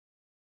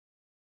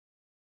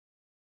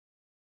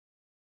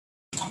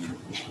So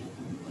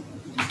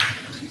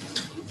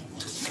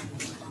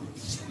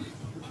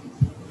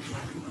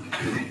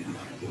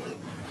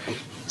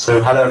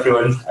hello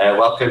everyone,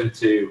 welcome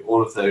to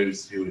all of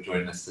those who are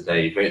joining us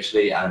today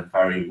virtually, and a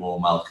very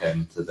warm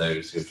welcome to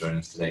those who are joining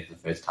us today for the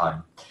first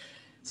time.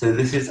 So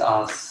this is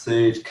our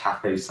third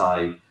Cafe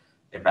Sci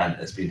event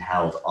that's been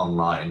held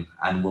online,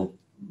 and we'll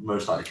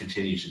most likely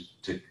continue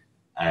to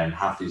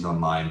have these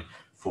online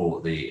for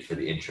the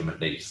interim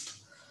at least.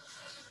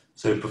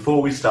 So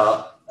before we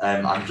start,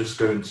 I'm just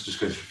going to go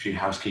through a few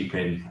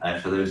housekeeping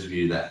for those of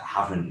you that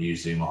haven't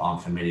used Zoom or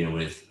aren't familiar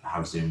with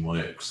how Zoom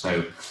works.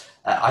 So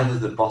either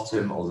the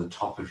bottom or the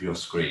top of your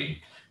screen,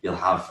 you'll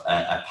have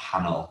a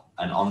panel,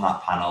 and on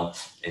that panel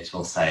it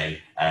will say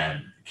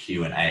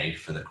Q&A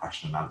for the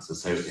question and answer.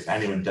 So if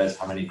anyone does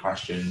have any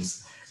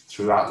questions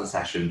throughout the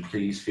session,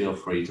 please feel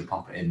free to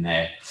pop it in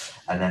there,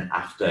 and then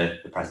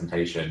after the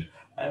presentation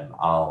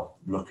I'll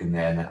look in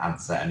there and then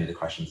answer any of the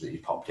questions that you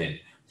popped in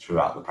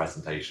throughout the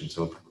presentation.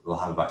 So we'll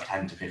have about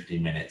 10 to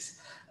 15 minutes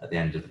at the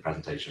end of the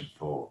presentation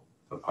for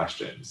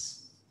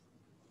questions.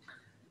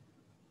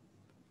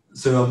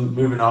 So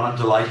moving on, I'm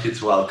delighted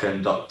to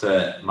welcome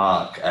Dr.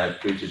 Mark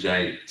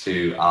Buttigieg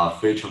to our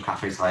virtual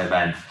Cafe Sci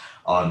event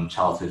on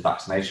childhood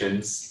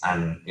vaccinations.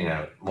 And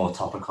more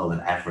topical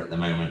than ever at the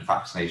moment,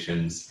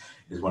 vaccinations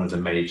is one of the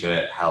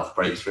major health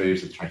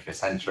breakthroughs of the 21st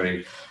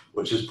century,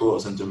 which has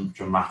brought some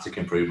dramatic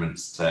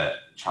improvements to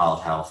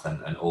child health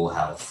and all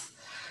health.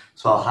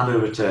 So I'll hand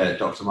over to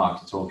Dr.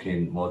 Mark to talk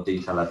in more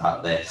detail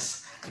about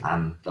this.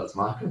 And Dr.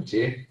 Mark, over to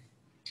you.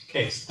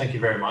 Okay, so thank you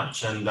very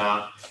much. And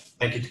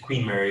thank you to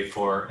Queen Mary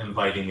for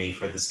inviting me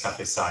for this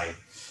Cafe Sci.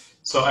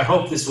 So I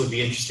hope this will be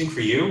interesting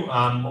for you.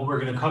 What we're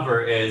going to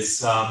cover is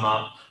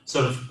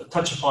sort of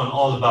touch upon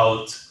all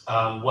about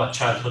what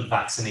childhood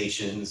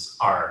vaccinations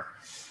are.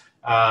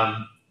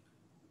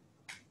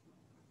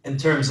 In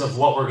terms of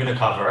what we're going to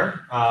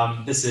cover,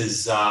 this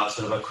is sort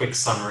of a quick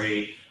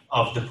summary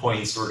of the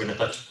points we're going to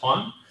touch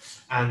upon.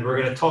 And we're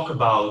going to talk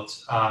about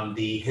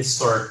the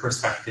historic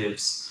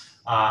perspectives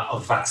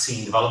of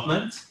vaccine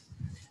development.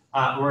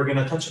 We're going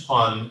to touch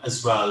upon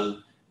as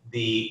well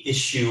the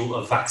issue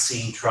of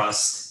vaccine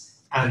trust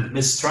and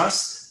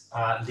mistrust,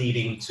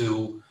 leading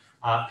to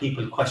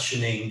people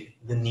questioning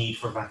the need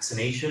for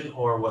vaccination,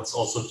 or what's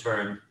also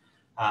termed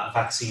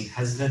vaccine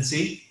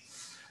hesitancy.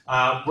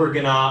 We're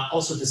going to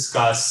also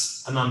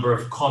discuss a number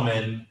of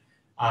common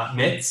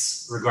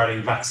myths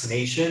regarding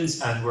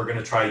vaccinations, and we're going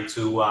to try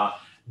to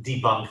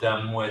debunk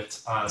them with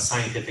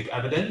scientific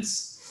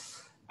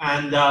evidence.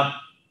 And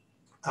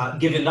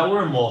given that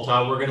we're in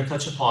Malta, we're going to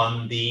touch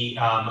upon the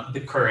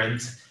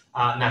current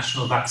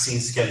national vaccine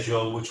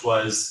schedule, which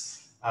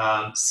was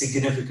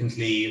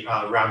significantly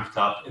ramped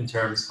up in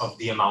terms of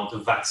the amount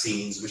of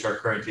vaccines which are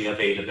currently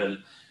available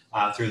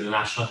through the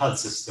national health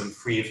system,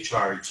 free of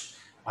charge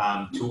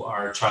to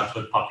our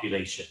childhood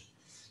population.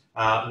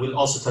 We'll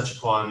also touch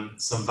upon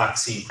some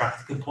vaccine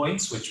practical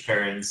points, which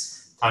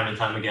parents time and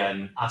time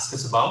again ask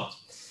us about.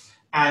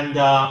 And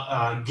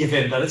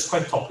given that it's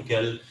quite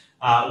topical,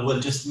 we'll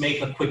just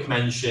make a quick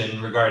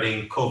mention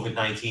regarding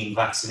COVID-19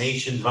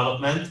 vaccination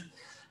development.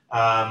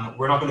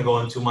 We're not going to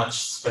go into much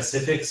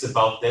specifics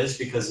about this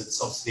because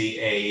it's obviously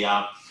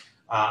a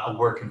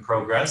work in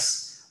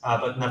progress,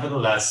 but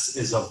nevertheless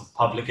is of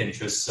public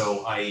interest.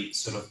 So I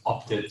sort of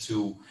opted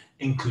to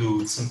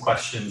include some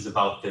questions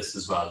about this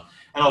as well.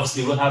 And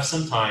obviously we'll have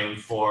some time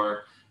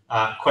for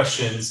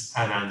questions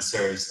and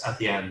answers at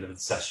the end of the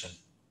session.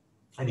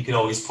 And you can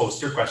always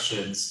post your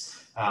questions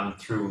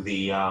through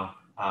the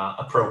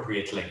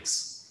appropriate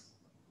links.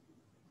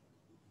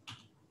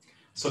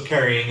 So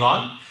carrying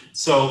on.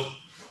 So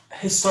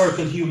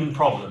historical human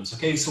problems.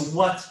 Okay, so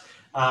what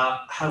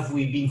have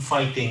we been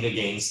fighting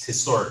against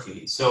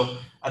historically? So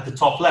at the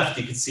top left,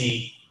 you can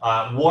see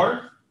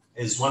war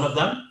is one of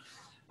them.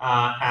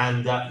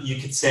 And you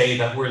could say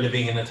that we're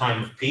living in a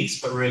time of peace,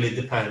 but really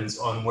depends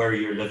on where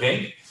you're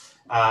living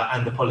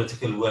and the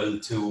political will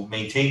to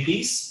maintain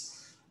peace.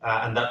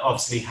 And that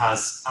obviously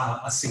has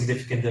a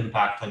significant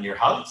impact on your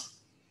health.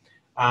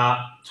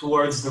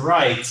 Towards the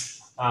right,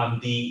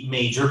 the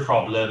major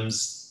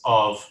problems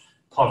of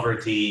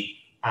poverty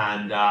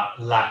and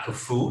lack of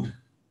food,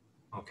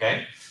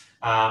 okay?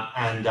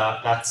 And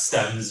that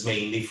stems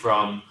mainly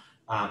from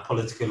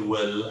political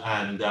will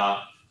and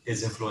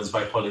is influenced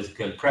by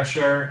political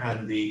pressure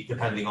and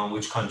depending on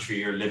which country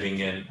you're living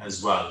in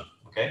as well,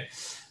 okay?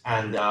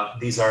 And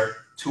these are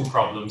two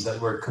problems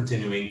that we're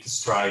continuing to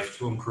strive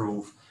to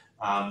improve,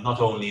 not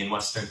only in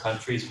Western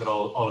countries, but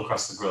all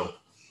across the globe.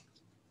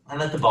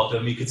 And at the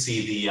bottom, you can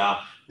see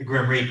the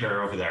Grim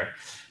Reaper over there.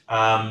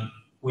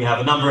 We have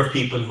a number of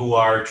people who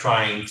are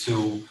trying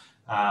to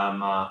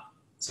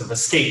sort of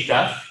escape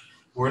death.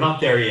 We're not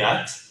there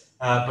yet,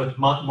 but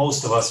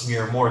most of us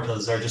mere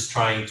mortals are just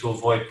trying to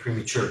avoid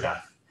premature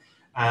death.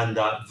 And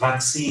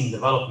vaccine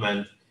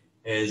development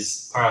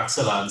is par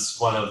excellence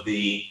one of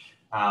the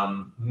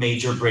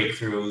major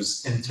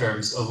breakthroughs in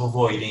terms of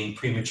avoiding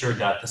premature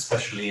death,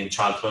 especially in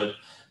childhood,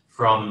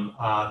 from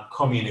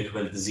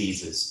communicable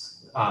diseases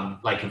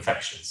like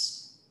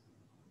infections.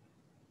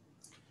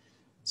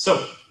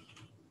 So,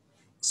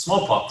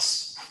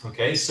 smallpox,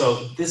 okay?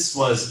 So this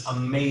was a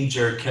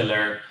major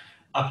killer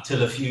up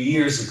till a few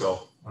years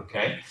ago,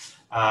 okay?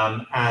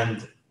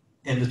 And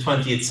in the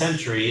 20th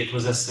century, it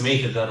was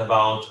estimated that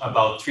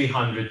about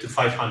 300 to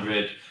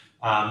 500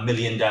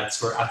 million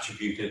deaths were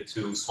attributed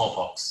to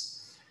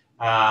smallpox.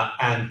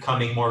 And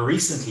coming more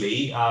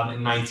recently,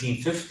 in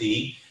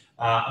 1950,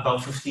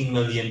 about 15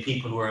 million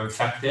people were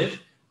infected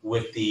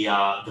with the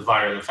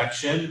viral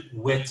infection,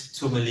 with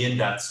 2 million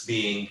deaths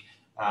being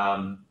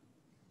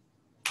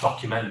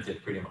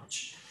documented pretty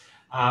much.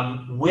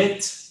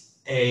 With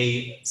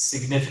a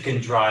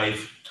significant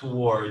drive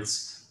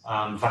towards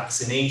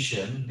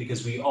vaccination,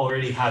 because we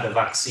already had a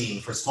vaccine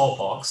for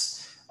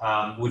smallpox,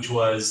 which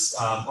was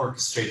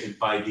orchestrated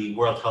by the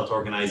World Health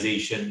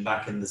Organization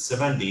back in the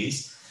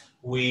 70s,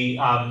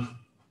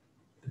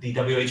 the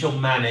WHO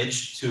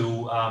managed to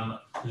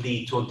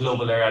lead to a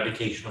global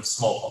eradication of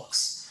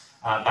smallpox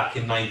back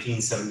in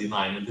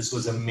 1979. And this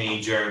was a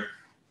major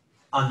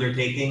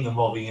undertaking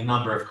involving a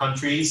number of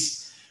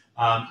countries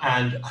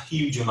and a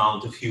huge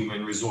amount of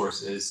human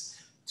resources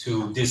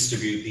to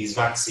distribute these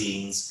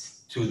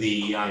vaccines to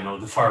the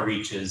far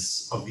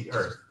reaches of the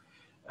earth.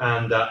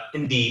 And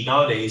indeed,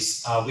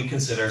 nowadays, we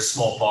consider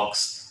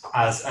smallpox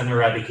as an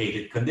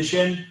eradicated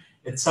condition.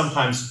 It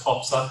sometimes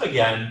pops up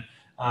again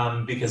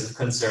because of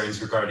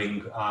concerns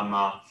regarding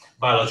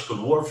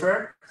biological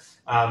warfare.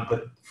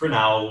 But for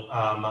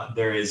now,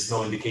 there is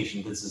no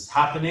indication this is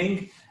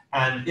happening.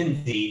 And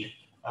indeed,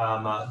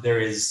 there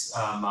is,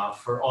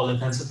 for all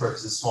intents and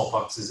purposes,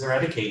 smallpox is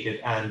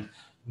eradicated, and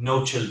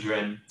no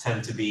children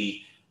tend to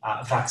be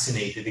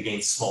vaccinated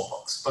against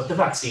smallpox. But the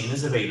vaccine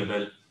is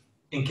available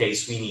in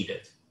case we need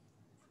it.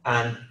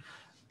 And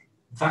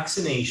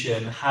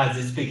vaccination has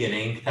its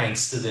beginning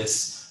thanks to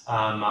this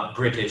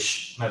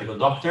British medical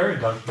doctor,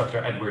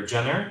 Dr. Edward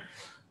Jenner,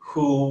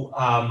 who,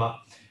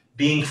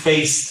 being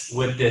faced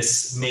with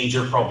this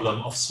major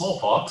problem of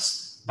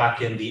smallpox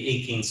back in the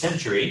 18th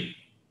century,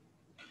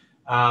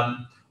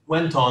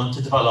 went on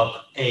to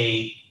develop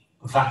a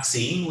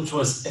vaccine which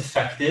was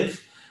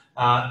effective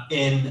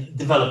in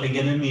developing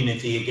an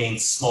immunity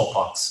against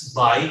smallpox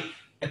by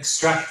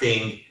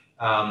extracting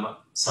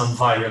some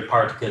viral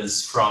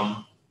particles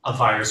from a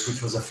virus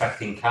which was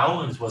affecting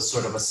cow, and it was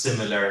sort of a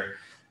similar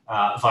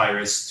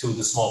virus to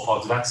the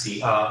smallpox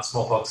vaccine,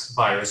 smallpox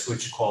virus,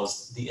 which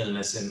caused the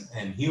illness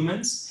in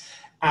humans.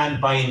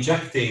 And by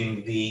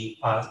injecting the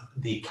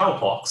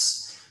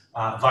cowpox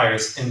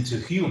virus into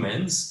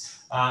humans,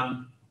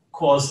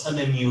 caused an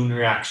immune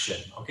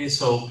reaction. Okay,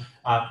 so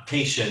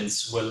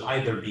patients will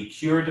either be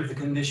cured of the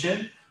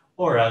condition,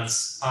 or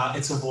else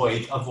it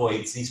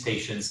avoids these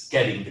patients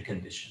getting the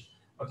condition.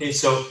 Okay,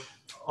 so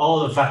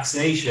all of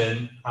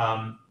vaccination,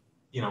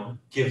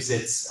 gives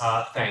its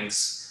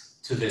thanks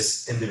to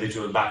this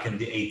individual back in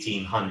the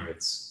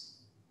 1800s.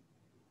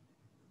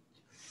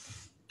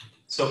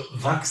 So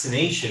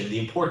vaccination, the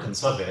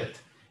importance of it,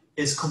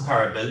 is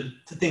comparable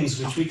to things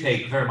which we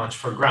take very much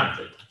for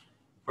granted.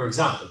 For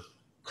example,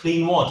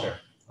 clean water,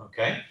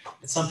 okay?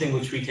 It's something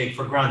which we take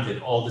for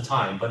granted all the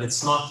time, but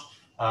it's not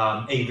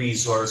a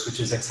resource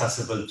which is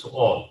accessible to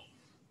all.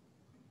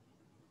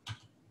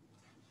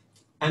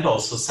 And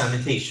also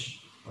sanitation,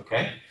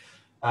 okay?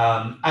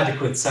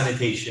 Adequate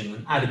sanitation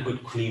and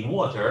adequate clean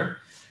water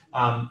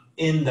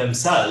in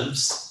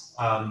themselves,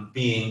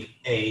 being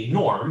a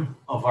norm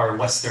of our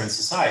Western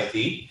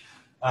society,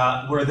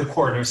 were the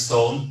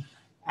cornerstone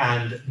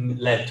and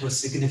led to a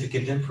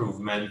significant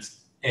improvement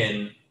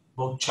in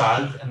both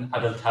child and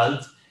adult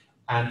health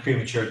and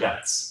premature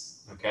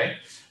deaths, okay?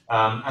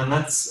 And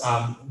that's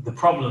the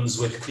problems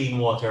with clean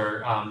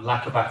water,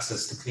 lack of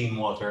access to clean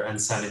water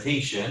and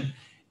sanitation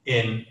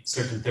in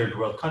certain third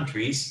world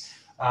countries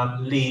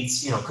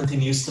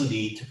continues to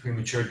lead to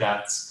premature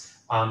deaths,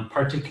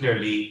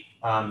 particularly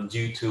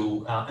due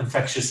to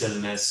infectious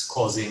illness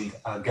causing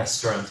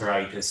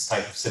gastroenteritis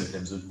type of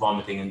symptoms with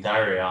vomiting and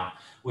diarrhea,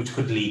 which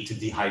could lead to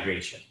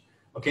dehydration.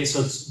 Okay,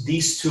 so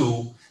these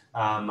two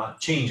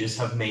changes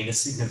have made a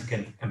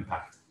significant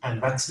impact,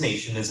 and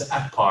vaccination is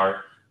at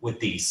par with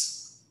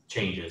these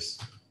changes.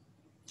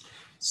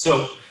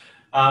 So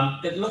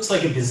it looks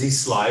like a busy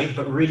slide,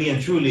 but really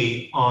and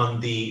truly on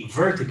the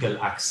vertical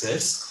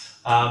axis,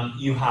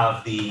 you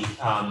have the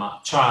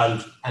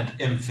child and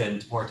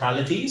infant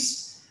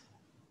mortalities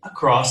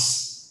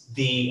across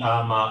the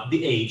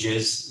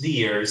ages, the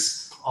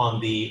years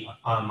on the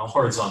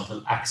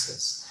horizontal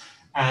axis.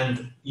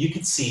 And you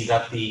can see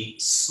that the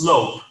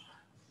slope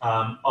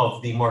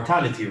of the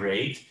mortality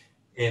rate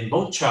in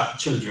both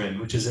children,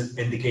 which is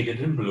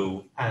indicated in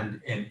blue, and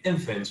in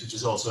infants, which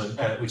is also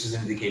which is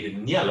indicated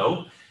in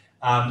yellow,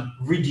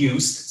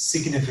 reduced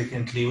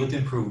significantly with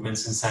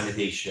improvements in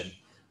sanitation,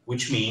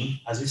 which mean,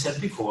 as we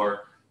said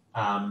before,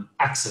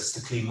 access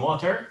to clean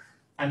water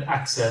and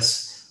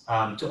access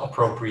to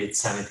appropriate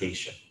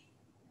sanitation.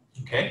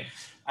 Okay,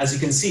 as you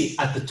can see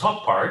at the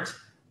top part,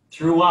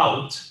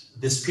 throughout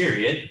this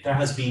period, there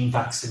has been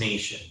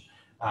vaccination,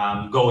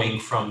 going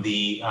from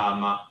the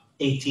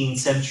 18th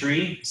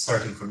century,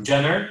 starting from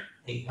Jenner,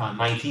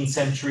 19th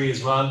century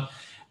as well,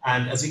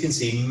 And as you can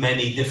see,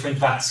 many different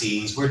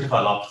vaccines were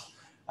developed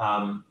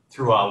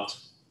throughout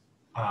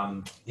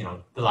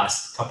the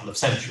last couple of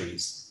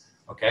centuries.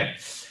 Okay,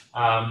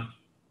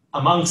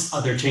 amongst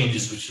other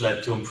changes which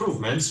led to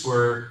improvements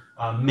were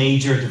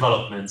major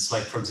developments,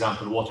 like, for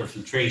example, water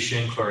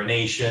filtration,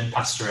 chlorination,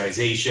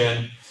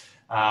 pasteurization,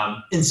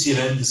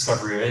 insulin,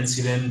 discovery of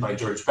insulin by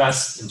George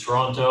Best in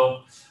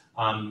Toronto,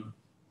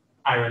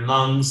 iron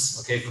lungs,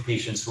 okay, for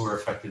patients who were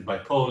affected by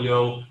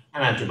polio,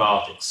 and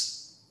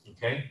antibiotics,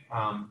 okay,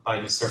 by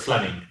Mr.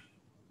 Fleming.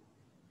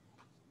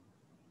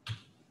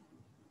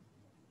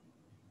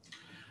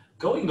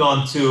 Going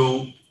on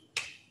to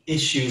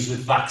issues with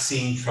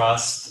vaccine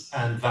trust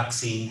and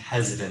vaccine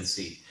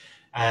hesitancy.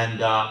 And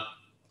time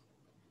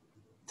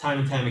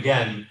and time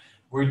again,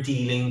 we're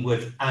dealing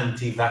with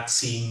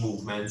anti-vaccine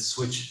movements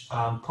which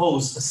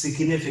pose a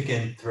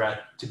significant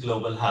threat to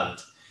global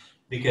health,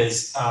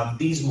 because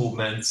these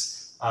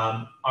movements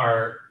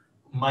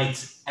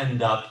might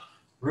end up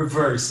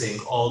reversing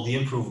all the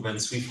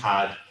improvements we've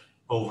had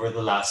over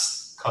the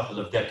last couple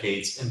of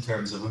decades in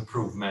terms of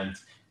improvement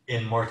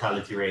in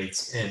mortality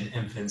rates in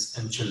infants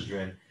and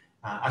children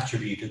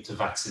attributed to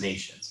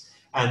vaccinations.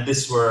 And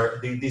these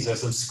are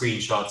some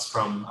screenshots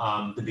from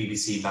the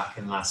BBC back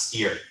in last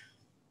year.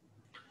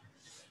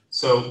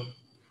 So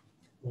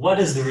what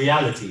is the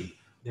reality?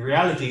 The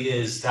reality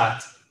is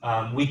that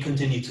we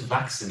continue to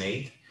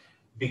vaccinate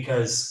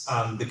because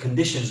the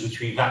conditions which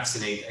we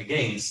vaccinate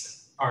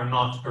against are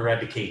not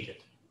eradicated.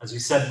 As we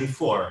said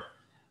before,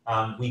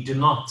 we do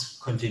not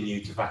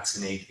continue to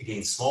vaccinate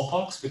against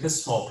smallpox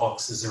because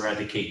smallpox is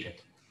eradicated.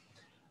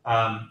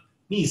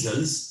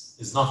 Measles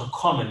is not a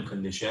common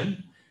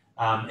condition.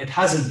 It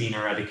hasn't been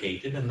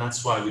eradicated, and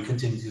that's why we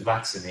continue to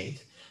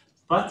vaccinate.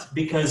 But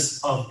because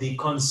of the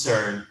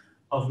concern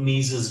of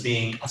measles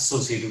being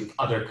associated with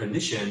other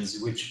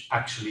conditions, which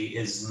actually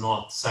is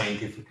not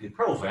scientifically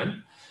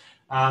proven,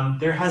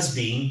 there has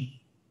been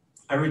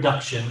a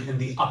reduction in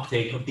the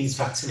uptake of these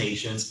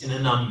vaccinations in a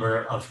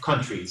number of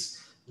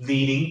countries,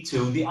 leading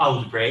to the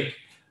outbreak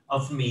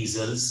of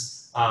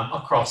measles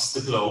across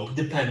the globe,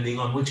 depending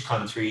on which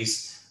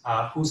countries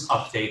whose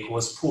uptake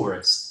was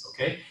poorest,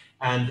 okay?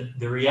 And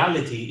the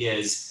reality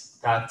is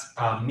that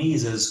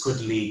measles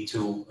could lead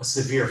to a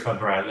severe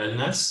febrile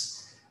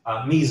illness.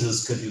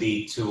 Measles could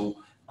lead to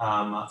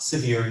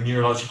severe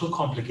neurological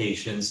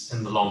complications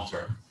in the long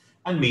term.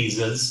 And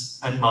measles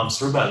and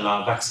mumps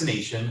rubella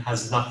vaccination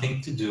has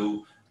nothing to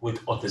do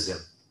with autism,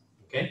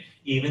 okay?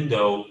 Even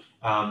though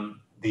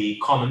the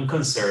common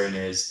concern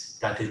is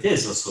that it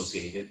is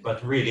associated,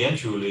 but really and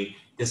truly,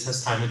 this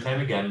has time and time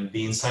again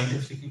been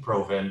scientifically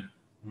proven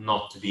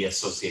not to be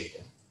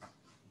associated.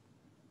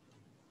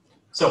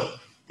 So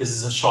this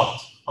is a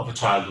shot of a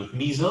child with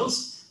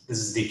measles. This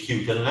is the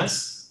acute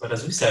illness, but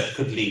as we said,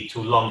 could lead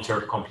to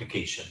long-term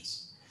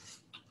complications.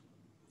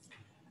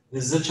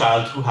 This is a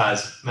child who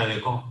has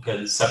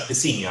meningococcal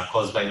septicemia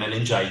caused by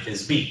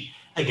meningitis B.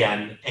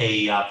 Again,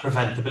 a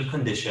preventable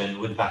condition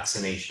with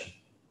vaccination.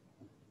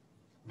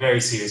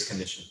 Very serious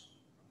condition.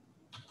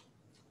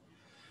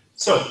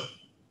 So,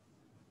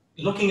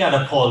 looking at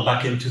a poll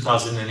back in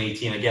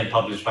 2018, again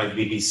published by the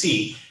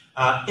BBC,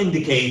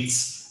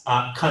 indicates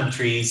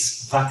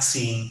countries'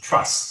 vaccine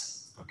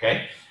trust,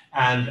 okay?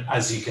 And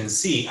as you can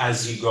see,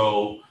 as you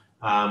go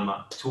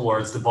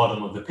towards the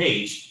bottom of the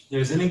page,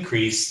 there's an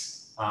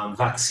increased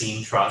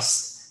vaccine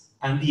trust,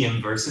 and the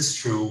inverse is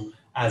true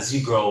as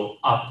you go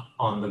up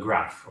on the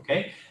graph,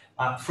 okay?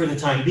 For the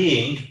time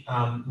being,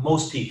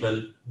 most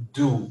people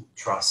do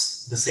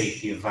trust the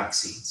safety of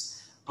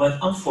vaccines, but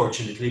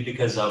unfortunately,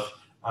 because of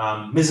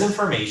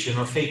misinformation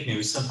or fake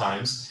news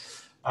sometimes,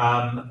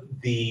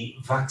 the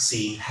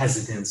vaccine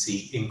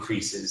hesitancy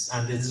increases,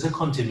 and this is a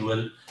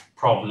continual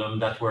problem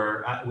that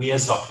we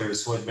as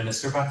doctors who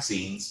administer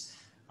vaccines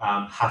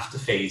have to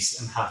face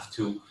and have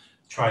to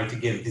try to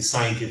give the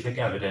scientific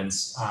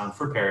evidence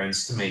for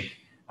parents to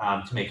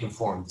make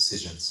informed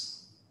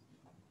decisions.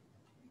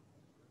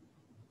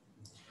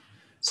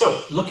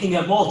 So, looking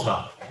at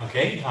Malta,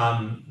 okay,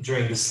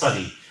 during the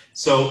study,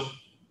 so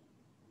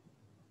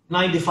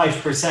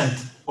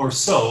 95% or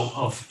so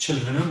of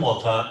children in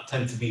Malta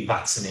tend to be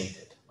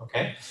vaccinated,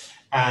 okay?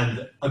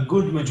 And a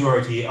good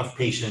majority of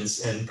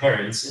patients and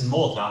parents in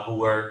Malta who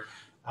were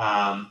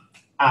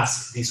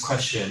asked these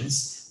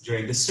questions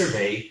during the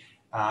survey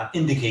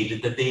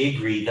indicated that they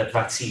agree that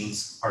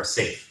vaccines are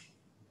safe.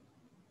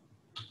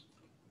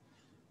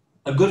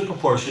 A good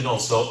proportion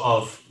also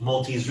of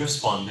Maltese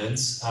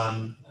respondents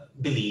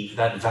believe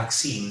that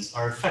vaccines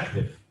are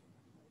effective.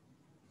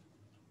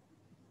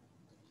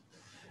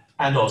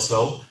 And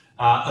also,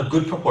 a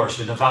good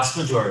proportion, a vast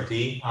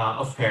majority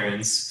of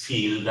parents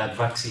feel that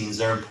vaccines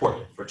are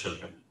important for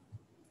children.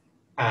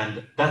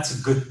 And that's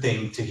a good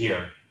thing to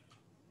hear,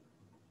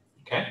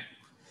 okay?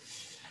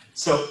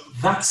 So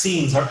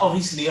vaccines are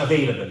obviously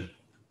available,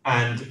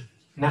 and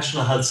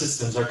national health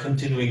systems are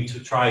continuing to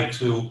try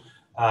to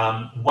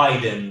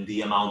widen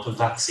the amount of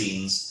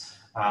vaccines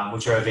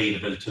which are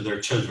available to their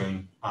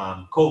children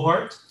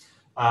cohort,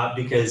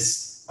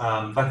 because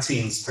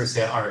vaccines per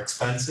se are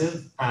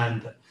expensive,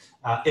 and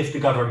if the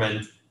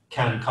government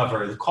can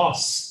cover the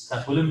costs,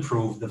 that will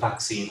improve the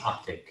vaccine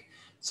uptake.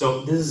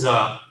 So this is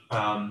a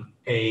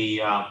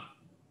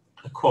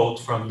quote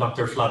from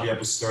Dr. Flavia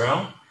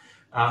Bustarel,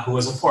 who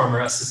was a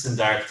former Assistant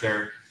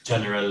Director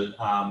General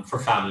for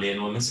Family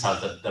and Women's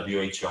Health at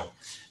WHO.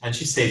 And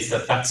she states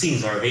that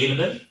vaccines are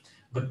available,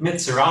 but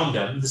myths around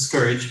them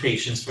discourage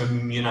patients from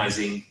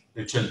immunizing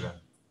their children.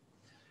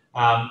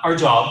 Our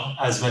job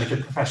as medical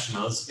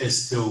professionals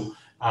is to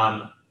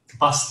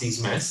bust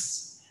these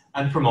myths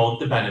and promote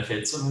the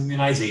benefits of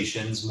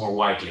immunizations more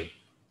widely.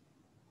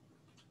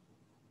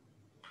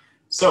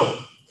 So,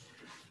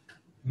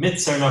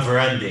 myths are never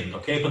ending,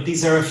 okay? But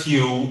these are a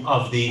few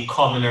of the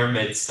commoner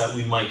myths that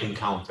we might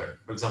encounter.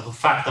 For example,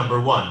 fact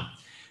number 1.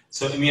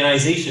 So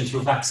immunization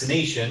through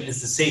vaccination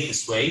is the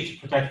safest way to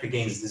protect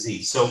against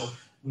disease. So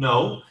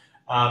no,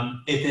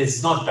 it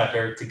is not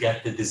better to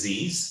get the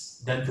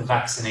disease than to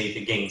vaccinate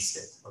against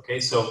it, okay?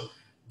 So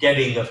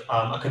getting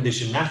a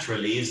condition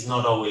naturally is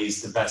not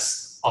always the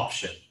best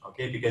option,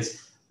 okay?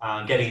 Because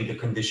getting the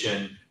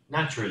condition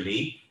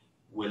naturally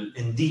will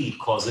indeed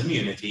cause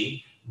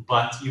immunity,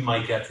 but you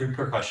might get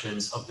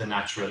repercussions of the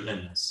natural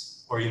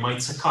illness, or you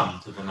might succumb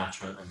to the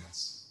natural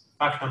illness.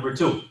 Fact number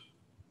 2,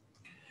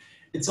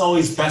 it's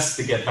always best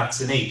to get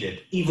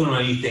vaccinated, even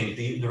when you think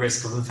the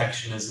risk of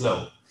infection is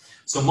low.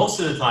 So most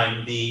of the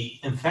time, the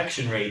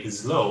infection rate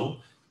is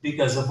low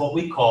because of what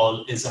we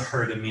call is a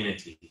herd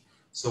immunity.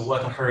 So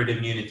what a herd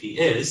immunity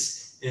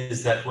is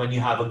that when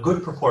you have a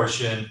good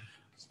proportion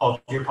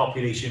of your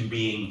population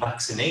being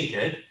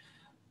vaccinated,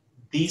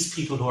 these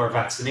people who are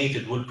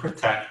vaccinated will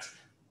protect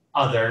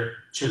other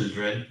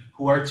children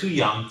who are too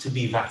young to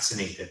be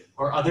vaccinated,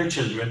 or other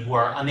children who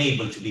are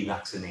unable to be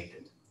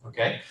vaccinated,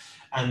 okay?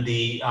 And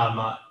the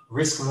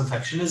risk of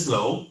infection is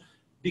low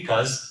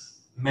because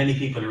many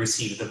people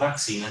receive the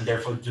vaccine and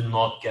therefore do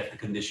not get the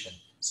condition.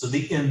 So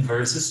the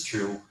inverse is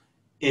true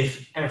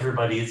if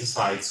everybody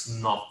decides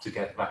not to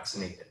get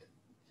vaccinated.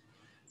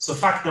 So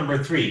fact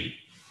number 3,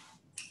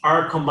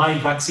 are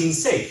combined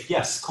vaccines safe?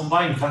 Yes,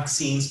 combined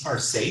vaccines are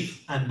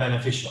safe and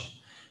beneficial.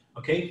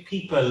 Okay,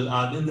 people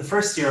in the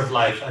first year of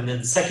life and in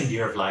the second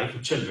year of life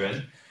of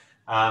children,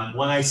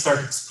 when I start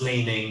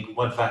explaining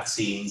what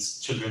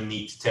vaccines children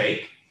need to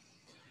take,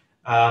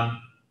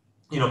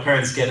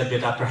 parents get a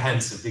bit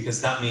apprehensive because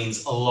that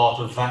means a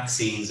lot of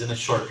vaccines in a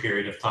short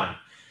period of time.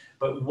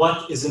 But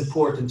what is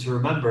important to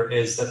remember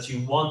is that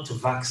you want to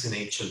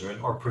vaccinate children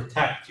or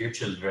protect your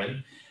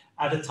children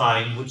at a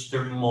time which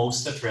they're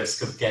most at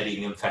risk of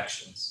getting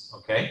infections,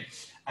 okay?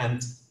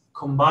 And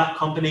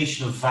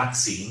combination of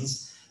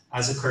vaccines,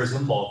 as occurs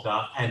in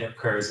Malta and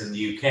occurs in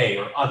the UK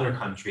or other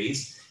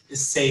countries,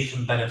 is safe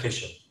and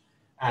beneficial.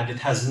 And it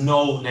has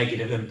no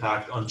negative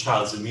impact on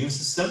child's immune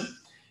system.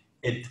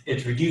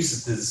 It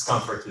reduces the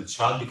discomfort of the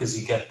child because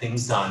you get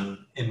things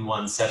done in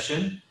one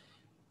session.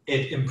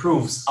 It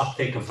improves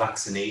uptake of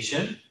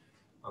vaccination,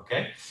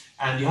 okay?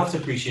 And you have to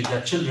appreciate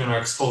that children are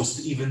exposed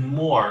to even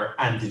more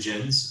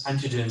antigens.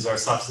 Antigens are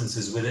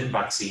substances within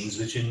vaccines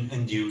which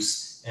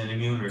induce an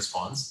immune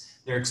response.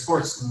 They're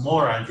exposed to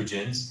more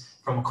antigens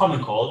from a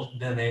common cold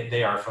than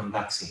they are from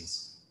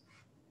vaccines.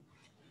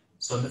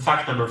 So the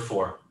fact number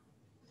 4,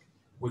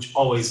 which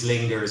always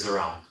lingers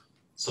around.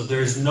 So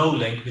there is no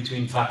link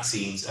between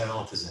vaccines and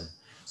autism.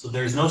 So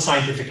there is no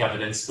scientific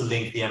evidence to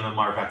link the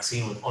MMR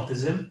vaccine with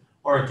autism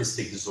or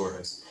autistic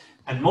disorders.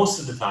 And most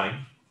of the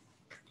time,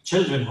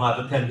 children who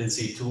have a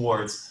tendency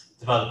towards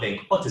developing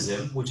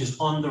autism, which is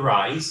on the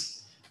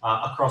rise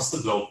across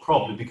the globe,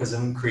 probably because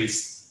of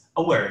increased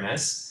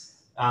awareness,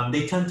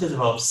 they tend to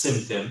develop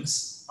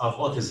symptoms of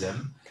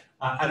autism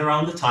at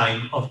around the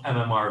time of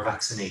MMR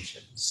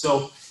vaccination.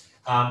 So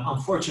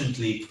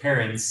unfortunately,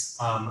 parents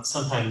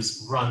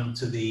sometimes run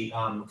to the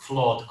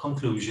flawed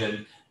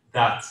conclusion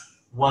that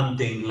one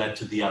thing led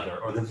to the other,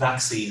 or the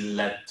vaccine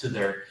led to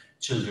their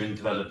children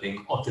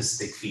developing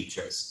autistic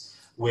features,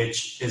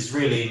 which is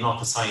really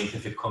not a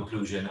scientific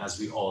conclusion, as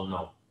we all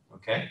know,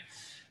 okay?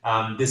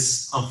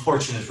 This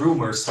unfortunate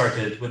rumor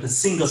started with a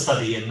single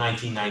study in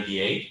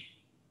 1998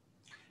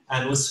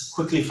 and was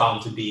quickly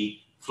found to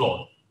be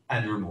flawed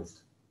and removed,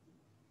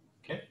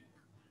 okay?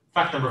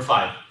 Fact number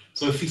 5.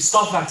 So if we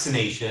stop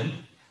vaccination,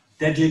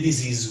 deadly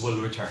diseases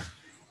will return.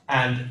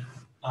 And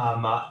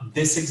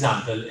this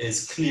example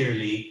is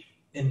clearly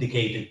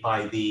indicated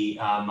by the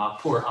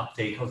poor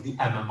uptake of the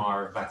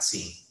MMR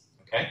vaccine,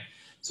 okay?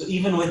 So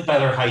even with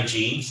better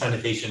hygiene,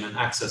 sanitation, and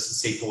access to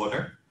safe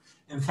water,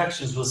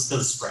 infections will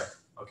still spread,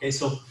 okay?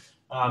 So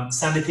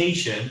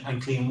sanitation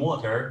and clean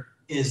water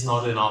is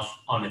not enough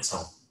on its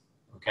own,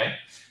 okay?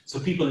 So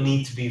people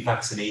need to be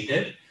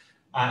vaccinated,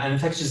 and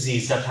infectious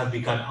diseases that have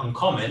become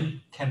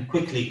uncommon can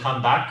quickly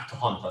come back to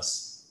haunt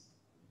us,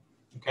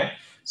 okay?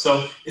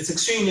 So it's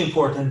extremely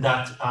important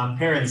that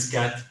parents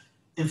get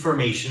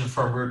information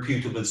from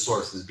reputable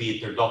sources, be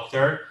it their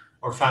doctor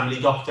or family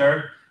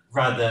doctor,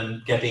 rather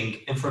than getting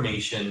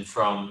information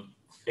from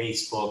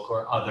Facebook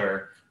or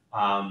other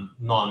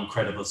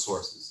non-credible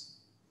sources,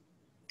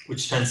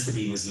 which tends to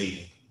be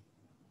misleading.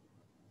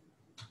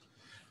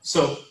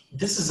 So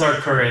this is our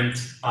current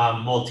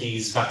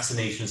Maltese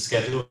vaccination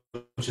schedule,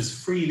 which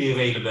is freely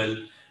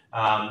available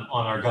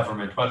on our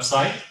government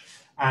website.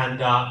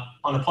 And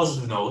on a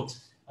positive note,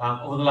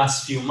 over the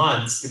last few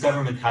months, the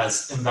government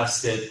has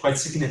invested quite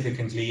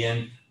significantly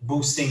in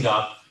boosting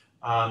up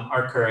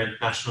our current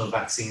national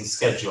vaccine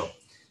schedule.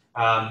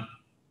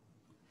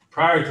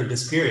 Prior to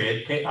this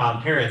period,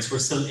 parents were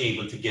still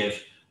able to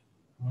give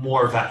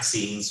more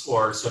vaccines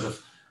or sort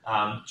of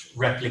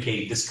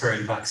replicate this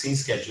current vaccine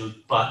schedule,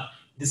 but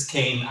this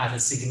came at a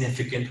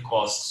significant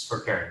cost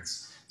for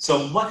parents.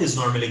 So what is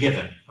normally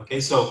given? Okay,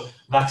 so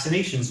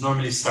vaccinations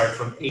normally start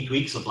from 8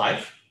 weeks of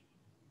life,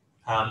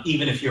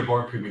 even if you're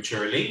born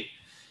prematurely.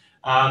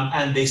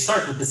 And they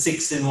start with the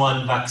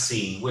 6-in-1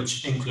 vaccine,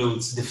 which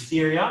includes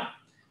diphtheria,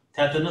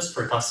 tetanus,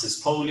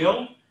 pertussis,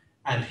 polio,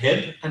 and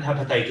Hib and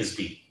hepatitis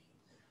B.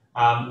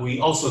 We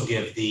also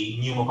give the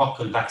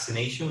pneumococcal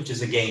vaccination, which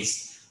is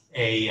against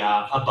a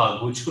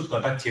bug,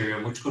 a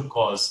bacterium, which could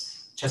cause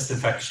chest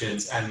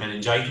infections and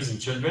meningitis in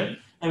children.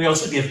 And we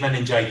also give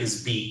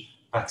meningitis B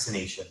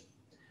vaccination.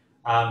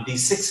 The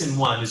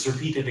 6-in-1 is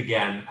repeated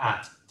again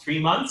at 3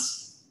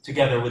 months,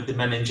 together with the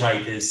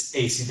meningitis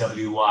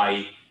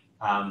ACWY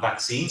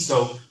vaccine.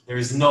 So there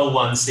is no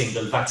one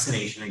single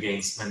vaccination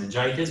against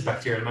meningitis,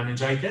 bacterial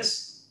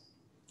meningitis.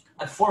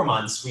 At 4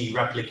 months, we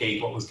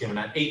replicate what was given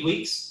at 8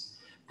 weeks.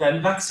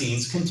 Then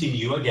vaccines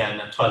continue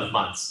again at 12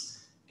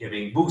 months,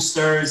 giving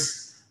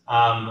boosters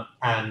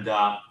and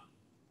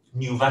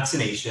new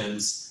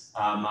vaccinations,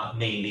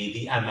 mainly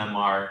the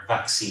MMR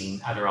vaccine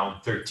at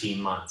around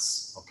 13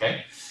 months,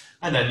 okay?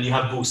 And then you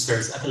have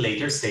boosters at a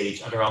later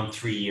stage at around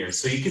 3 years.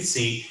 So you can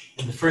see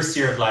in the first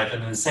year of life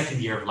and in the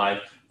second year of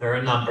life, there are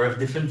a number of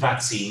different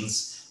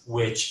vaccines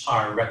which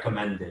are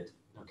recommended,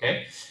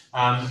 okay?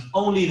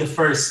 Only the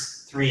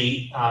first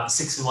 3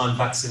 6-in-1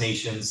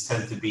 vaccinations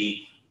tend to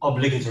be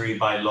obligatory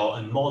by law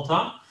in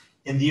Malta.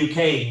 In the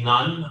UK,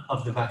 none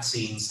of the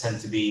vaccines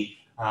tend to be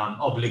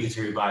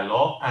obligatory by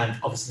law, and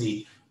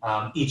obviously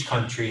each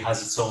country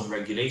has its own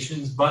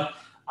regulations, but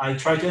I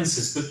try to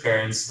insist with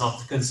parents not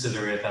to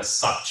consider it as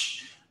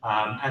such,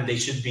 and they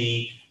should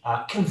be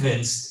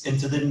convinced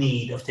into the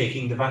need of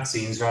taking the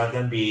vaccines rather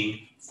than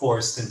being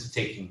forced into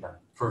taking them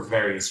for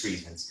various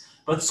reasons.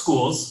 But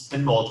schools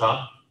in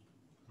Malta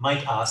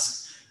might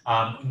ask,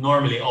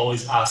 normally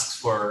always asks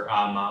for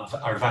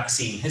our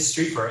vaccine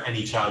history for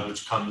any child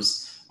which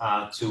comes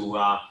to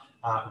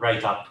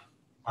write up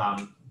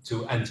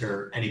to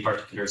enter any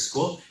particular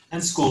school,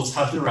 and schools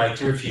have the right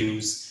to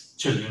refuse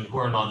children who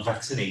are not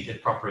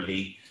vaccinated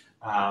properly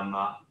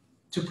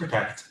to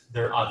protect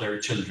their other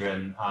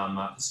children,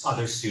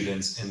 other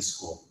students in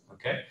school,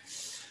 okay?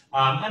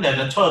 And then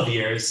at 12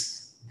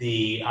 years,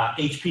 the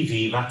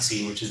HPV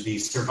vaccine, which is the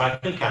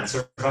cervical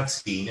cancer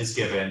vaccine, is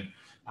given,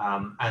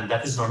 and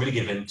that is normally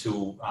given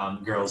to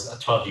girls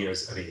at 12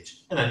 years of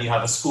age. And then you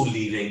have a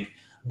school-leaving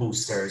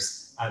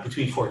boosters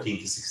between 14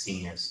 to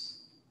 16 years.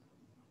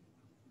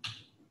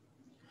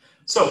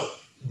 So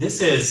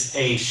this is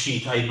a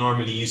sheet I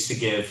normally used to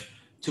give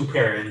to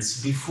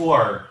parents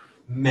before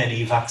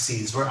many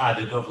vaccines were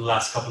added over the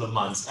last couple of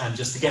months. And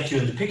just to get you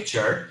in the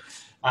picture,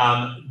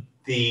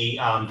 the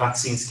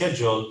vaccine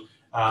schedule,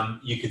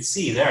 you could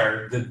see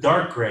there, the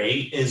dark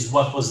gray is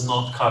what was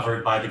not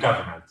covered by the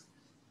government.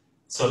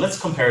 So let's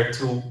compare it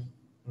to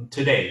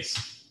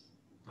today's.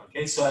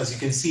 Okay, so as you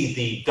can see,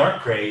 the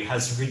dark gray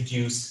has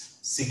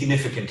reduced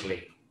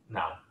significantly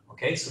now.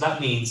 Okay, so that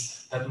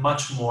means that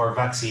much more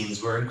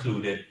vaccines were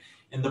included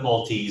in the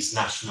Maltese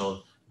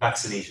national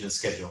vaccination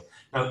schedule.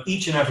 Now,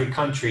 each and every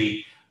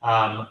country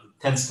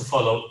tends to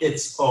follow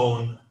its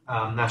own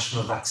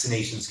national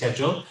vaccination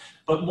schedule,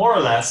 but more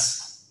or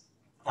less,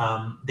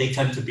 they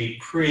tend to be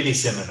pretty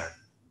similar,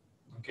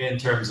 okay, in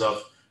terms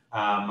of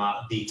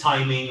the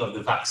timing of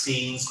the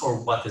vaccines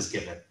or what is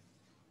given,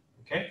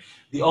 okay?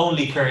 The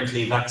only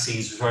currently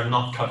vaccines which are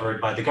not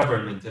covered by the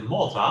government in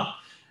Malta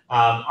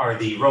are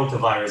the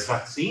rotavirus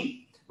vaccine,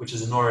 which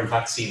is an oral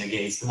vaccine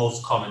against the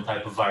most common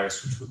type of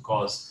virus which would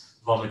cause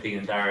vomiting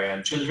and diarrhea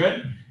in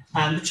children,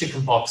 and the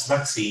chickenpox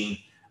vaccine,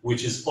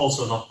 which is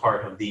also not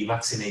part of the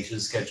vaccination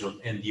schedule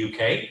in the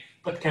UK,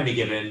 but can be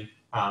given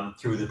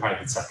through the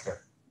private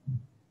sector.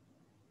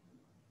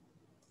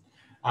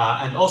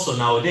 And also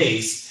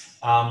nowadays,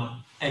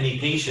 any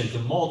patient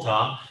in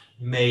Malta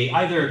may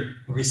either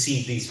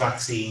receive these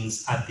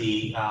vaccines at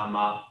the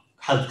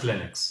health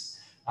clinics,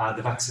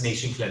 the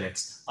vaccination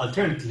clinics.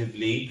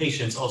 Alternatively,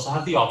 patients also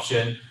have the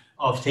option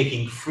of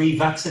taking free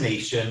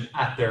vaccination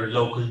at their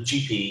local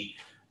GP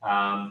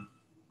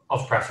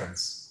of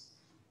preference.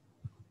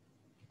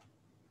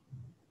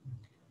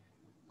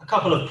 A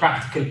couple of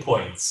practical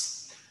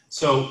points.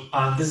 So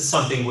this is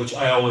something which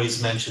I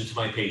always mention to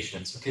my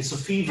patients. Okay, so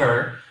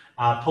fever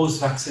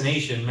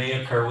post-vaccination may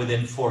occur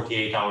within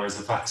 48 hours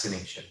of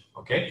vaccination.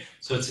 Okay,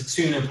 so it's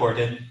extremely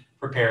important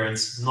for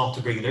parents not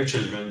to bring their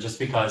children just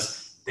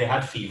because they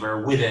had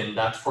fever within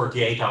that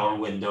 48-hour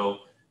window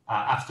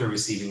after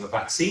receiving a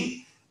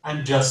vaccine,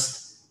 and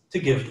just to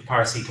give the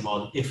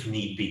paracetamol if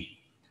need be.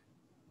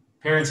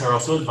 Parents are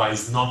also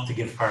advised not to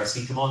give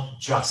paracetamol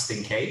just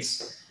in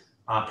case,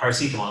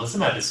 paracetamol is a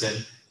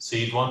medicine, so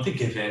you'd want to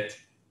give it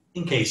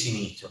in case you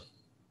need to.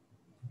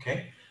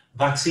 Okay?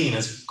 Vaccine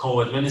as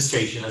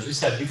co-administration, as we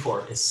said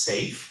before, is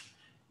safe.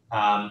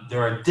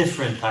 There are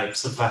different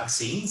types of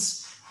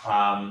vaccines,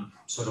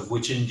 sort of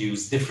which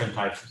induce different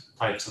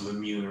types of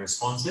immune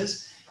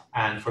responses.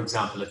 And for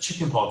example, a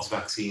chickenpox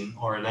vaccine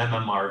or an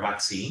MMR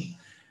vaccine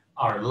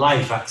are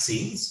live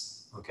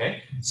vaccines,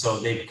 okay? So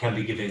they can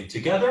be given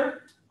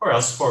together or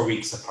else 4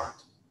 weeks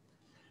apart.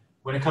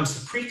 When it comes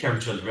to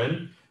preterm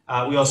children,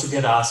 we also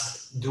get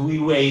asked, do we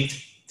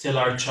wait till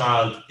our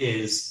child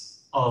is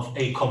of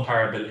a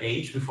comparable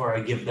age before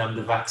I give them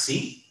the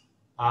vaccine?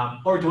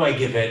 Or do I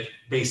give it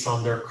based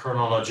on their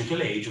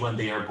chronological age when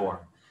they are born?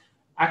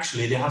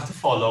 Actually, they have to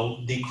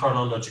follow the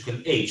chronological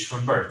age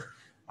from birth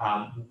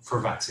for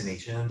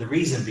vaccination. And the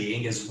reason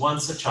being is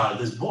once a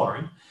child is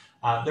born,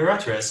 they're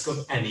at risk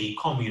of any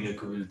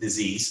communicable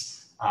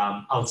disease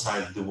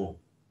outside the womb.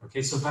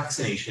 Okay, so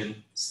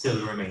vaccination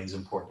still remains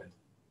important.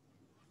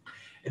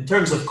 In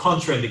terms of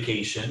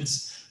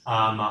contraindications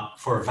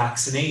for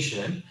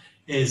vaccination,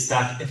 is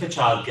that if a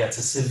child gets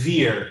a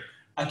severe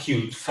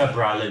acute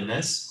febrile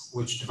illness,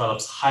 which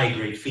develops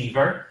high-grade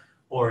fever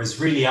or is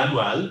really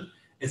unwell,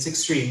 it's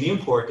extremely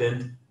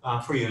important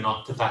for you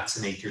not to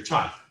vaccinate your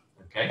child.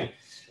 Okay.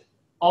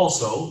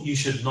 Also, you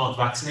should not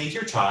vaccinate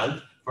your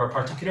child for a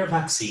particular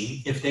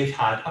vaccine if they've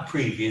had a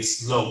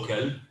previous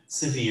local,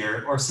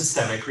 severe, or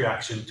systemic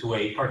reaction to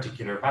a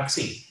particular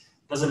vaccine.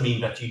 Doesn't mean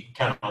that you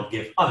cannot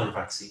give other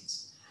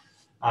vaccines.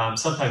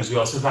 Sometimes we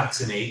also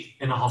vaccinate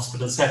in a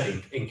hospital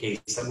setting in case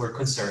that we're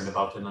concerned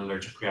about an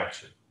allergic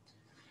reaction.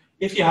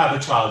 If you have a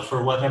child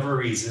for whatever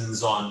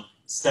reasons on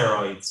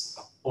steroids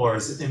or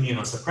is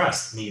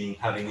immunosuppressed, meaning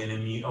having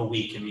a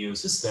weak immune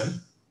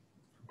system,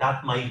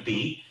 that might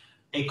be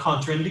a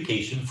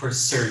contraindication for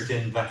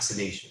certain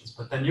vaccinations,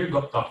 but then your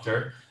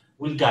doctor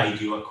will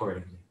guide you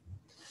accordingly.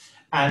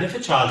 And if a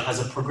child has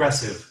a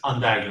progressive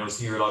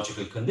undiagnosed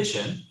neurological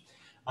condition,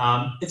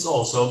 it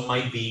also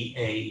might be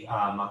a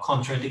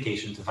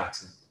contraindication to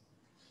vaccinate.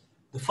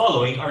 The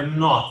following are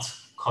not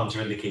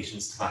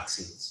contraindications to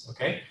vaccines,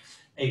 okay?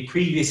 A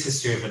previous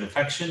history of an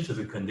infection to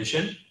the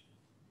condition,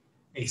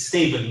 a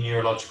stable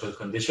neurological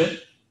condition,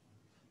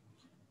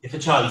 if a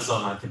child is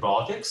on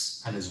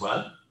antibiotics and is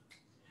well,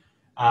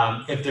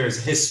 if there's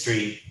a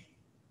history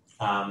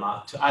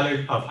of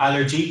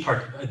allergy,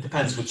 it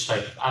depends which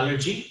type of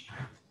allergy.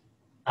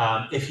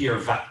 If you're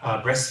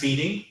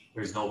breastfeeding,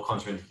 there's no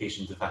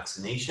contraindication to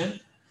vaccination.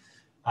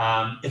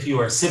 If you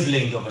are a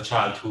sibling of a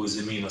child who is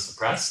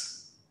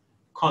immunosuppressed,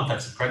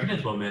 contacts a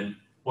pregnant woman,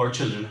 or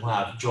children who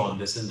have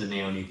jaundice in the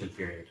neonatal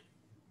period.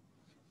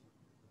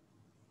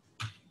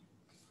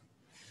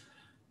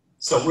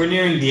 So we're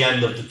nearing the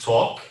end of the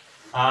talk,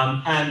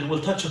 and we'll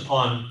touch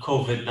upon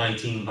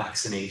COVID-19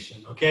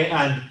 vaccination, okay?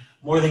 And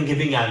more than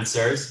giving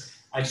answers,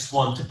 I just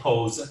want to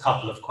pose a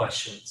couple of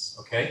questions,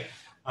 okay?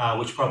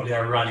 Which probably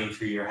are running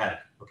through your head,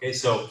 okay?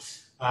 So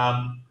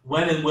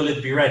when will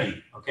it be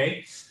ready,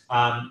 okay?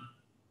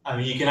 I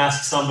mean, you can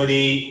ask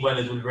somebody when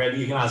it will be ready,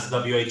 you can ask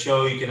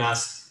WHO, you can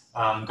ask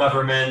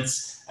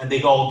governments, and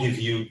they all give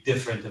you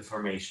different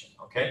information,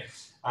 okay?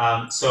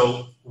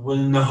 So we'll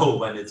know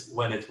when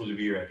it will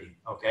be ready,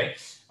 okay?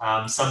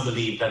 Some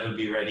believe that it'll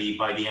be ready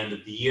by the end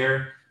of the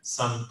year.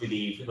 Some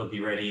believe it'll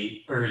be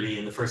ready early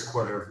in the first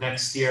quarter of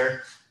next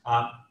year.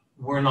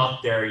 We're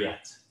not there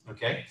yet,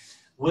 okay?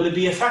 Will it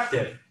be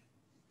effective?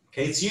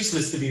 Okay, it's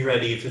useless to be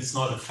ready if it's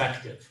not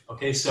effective,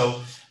 okay?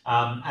 So,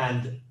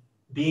 and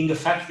being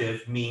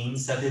effective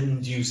means that it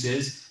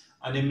induces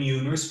an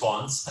immune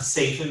response, a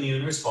safe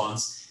immune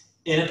response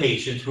in a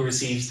patient who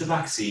receives the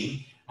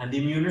vaccine, and the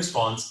immune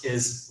response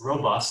is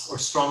robust or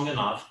strong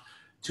enough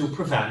to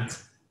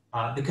prevent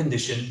the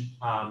condition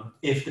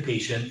if the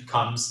patient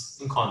comes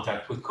in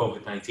contact with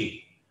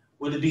COVID-19.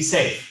 Will it be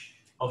safe?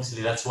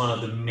 Obviously, that's one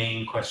of the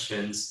main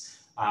questions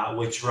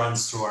which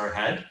runs through our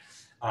head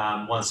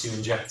once you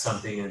inject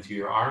something into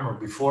your arm or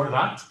before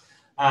that.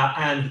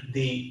 And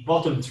the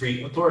bottom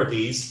three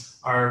authorities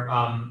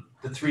are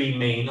the three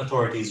main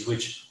authorities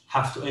which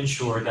have to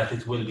ensure that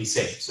it will be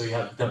safe. So you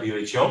have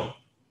WHO,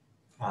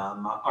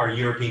 our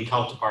European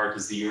counterpart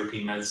is the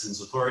European Medicines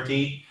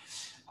Authority,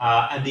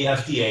 and the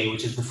FDA,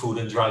 which is the Food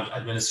and Drug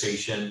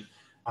Administration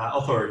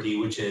Authority,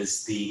 which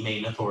is the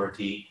main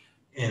authority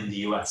in the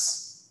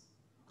US.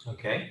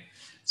 Okay,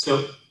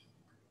 so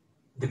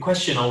the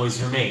question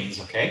always remains,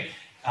 okay,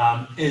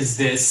 is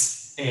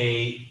this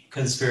a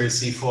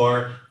conspiracy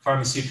for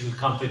pharmaceutical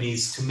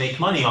companies to make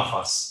money off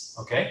us,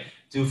 okay?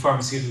 Do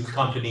pharmaceutical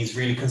companies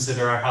really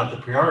consider our health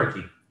a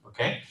priority,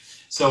 okay?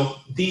 So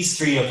these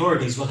three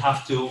authorities will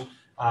have to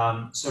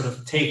sort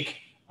of take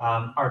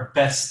our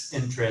best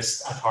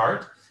interest at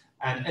heart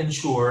and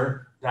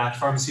ensure that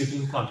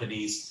pharmaceutical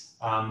companies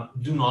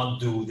do not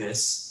do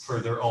this for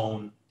their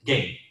own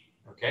gain,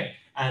 okay?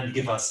 And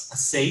give us a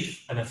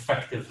safe and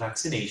effective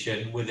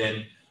vaccination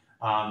within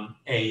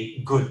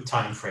a good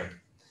time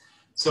frame.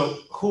 So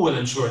who will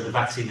ensure the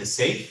vaccine is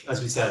safe?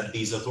 As we said,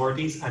 these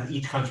authorities, and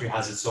each country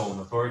has its own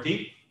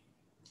authority.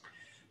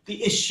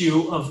 The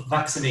issue of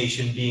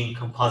vaccination being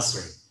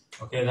compulsory,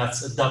 Okay,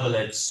 that's a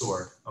double-edged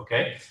sword.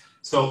 Okay,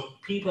 so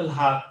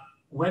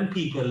when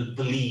people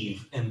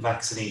believe in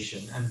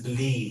vaccination and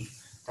believe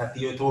that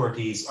the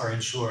authorities are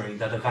ensuring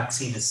that a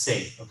vaccine is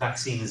safe, a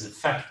vaccine is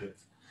effective,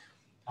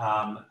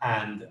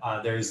 and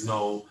there is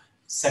no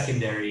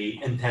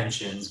secondary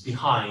intentions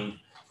behind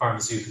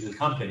pharmaceutical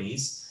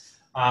companies,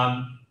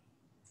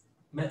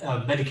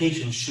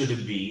 medication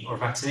shouldn't be, or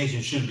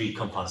vaccination should be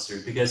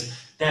compulsory, because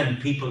then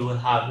people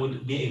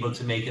would be able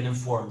to make an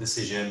informed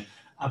decision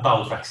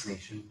about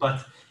vaccination.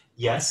 But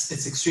yes,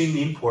 it's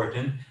extremely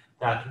important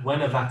that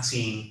when a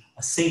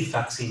safe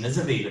vaccine is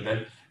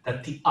available,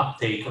 that the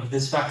uptake of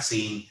this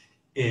vaccine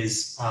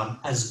is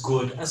as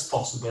good as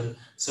possible,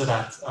 so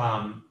that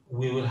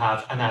we will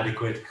have an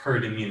adequate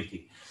herd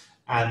immunity.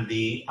 And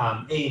the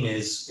aim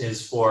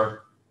is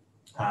for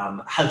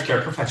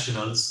healthcare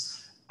professionals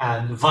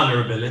and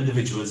vulnerable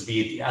individuals, be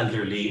it the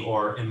elderly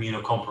or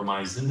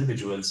immunocompromised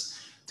individuals,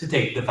 to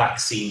take the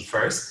vaccine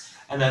first.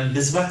 And then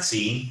this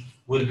vaccine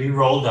will be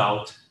rolled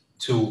out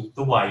to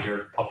the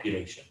wider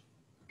population.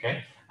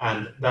 Okay?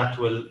 And that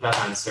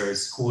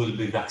answers who will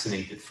be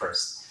vaccinated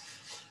first.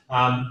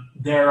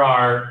 There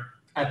are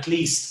at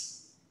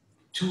least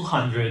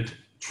 200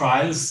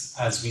 trials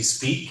as we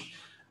speak,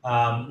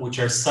 which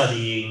are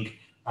studying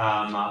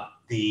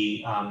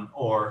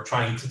or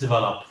trying to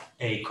develop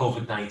a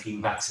COVID-19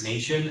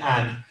 vaccination,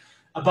 and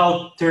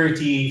about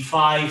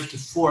 35 to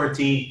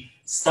 40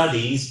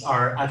 studies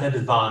are at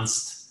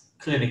advanced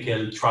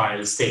clinical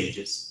trial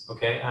stages.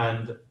 Okay,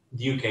 and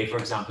the UK, for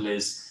example,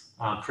 is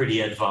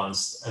pretty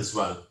advanced as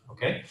well.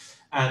 Okay,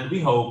 and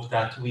we hope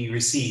that we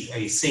receive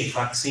a safe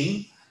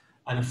vaccine,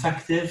 an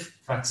effective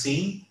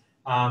vaccine,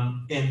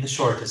 in the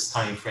shortest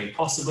time frame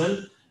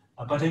possible,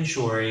 but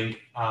ensuring,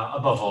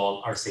 above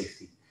all, our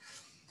safety.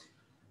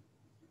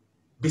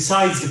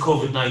 Besides the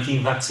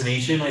COVID-19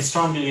 vaccination, I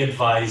strongly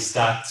advise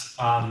that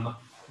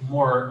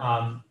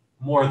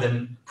more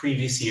than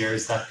previous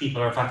years, that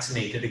people are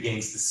vaccinated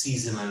against the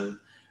seasonal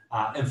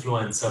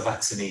influenza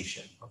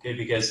vaccination. Okay,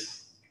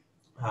 because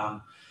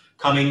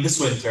coming this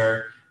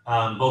winter,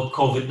 both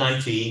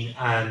COVID-19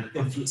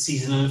 and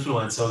seasonal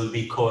influenza will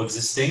be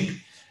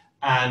coexisting,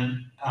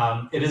 and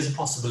it is a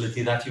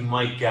possibility that you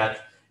might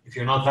get, if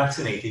you're not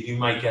vaccinated, you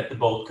might get the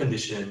both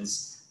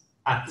conditions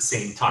at the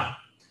same time.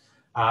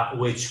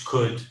 Which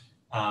could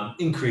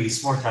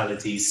increase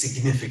mortality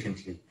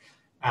significantly.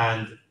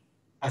 And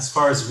as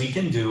far as we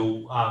can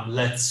do,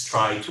 let's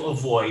try to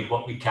avoid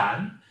what we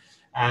can.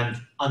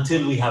 And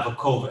until we have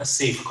a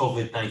safe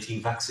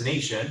COVID-19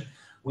 vaccination,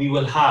 we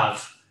will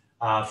have,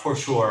 for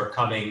sure,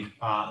 coming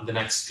the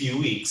next few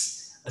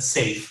weeks, a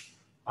safe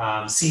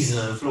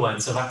seasonal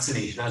influenza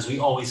vaccination, as we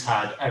always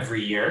had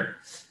every year.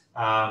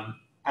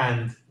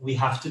 And we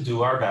have to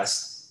do our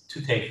best to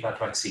take that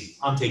vaccine.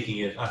 I'm taking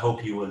it. I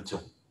hope you will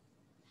too.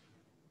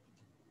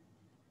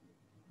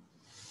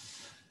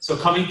 So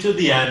coming to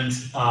the end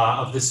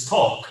of this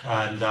talk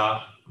and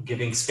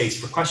giving space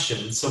for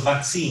questions. So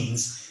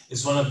vaccines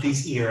is one of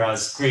these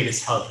era's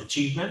greatest health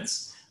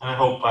achievements. And I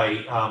hope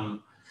I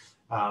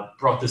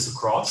brought this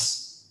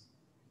across.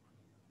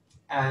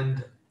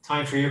 And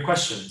time for your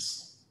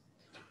questions.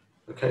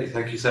 Okay,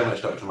 thank you so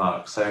much, Dr.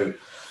 Mark. So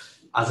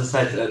as I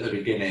said at the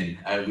beginning,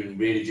 we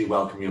really do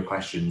welcome your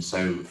questions.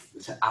 So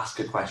to ask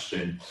a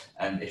question,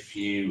 if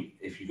you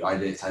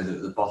either it's either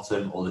at the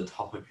bottom or the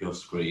top of your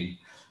screen,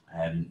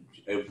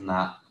 open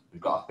that. We've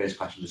got our first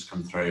question just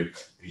come through.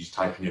 If you just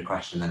type in your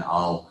question, then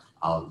I'll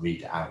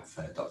read it out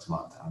for Dr.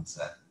 Mark to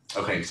answer.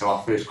 Okay, so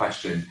our first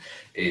question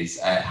is,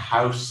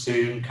 how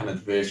soon can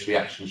adverse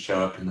reactions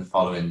show up in the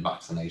following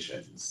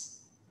vaccinations?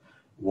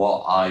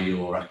 What are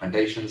your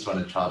recommendations when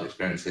a child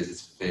experiences a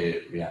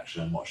severe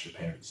reaction, and what should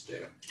parents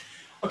do?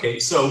 Okay,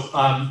 so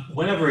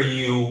whenever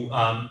you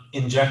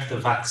inject a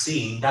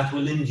vaccine, that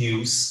will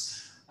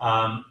induce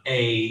an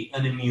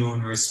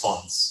immune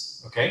response.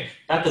 Okay,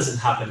 that doesn't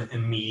happen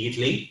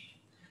immediately.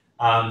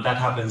 That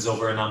happens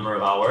over a number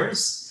of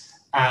hours.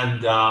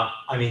 And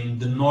I mean,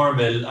 the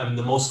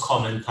most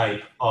common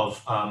type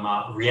of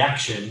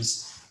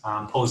reactions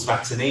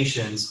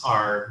post-vaccinations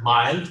are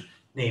mild,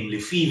 namely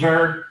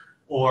fever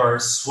or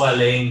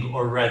swelling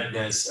or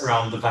redness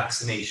around the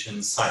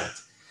vaccination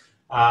site.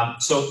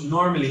 So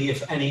normally,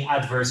 if any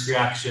adverse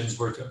reactions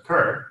were to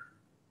occur,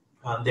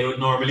 they would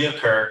normally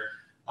occur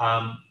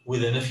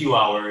within a few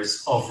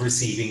hours of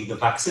receiving the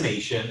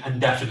vaccination,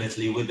 and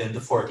definitely within the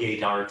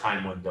 48-hour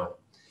time window.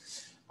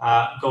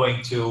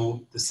 Going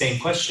to the same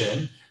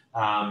question,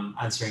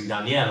 answering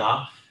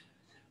Daniela,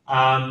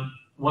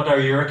 what are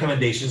your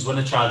recommendations when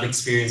a child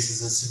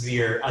experiences a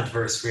severe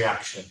adverse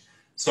reaction?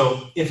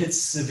 So if it's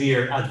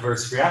severe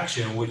adverse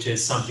reaction, which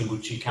is something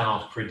which you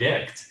cannot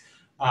predict,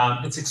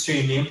 it's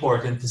extremely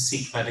important to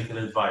seek medical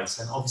advice.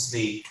 And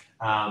obviously,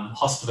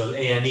 hospital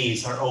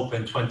A&Es are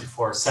open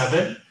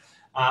 24/7.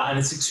 And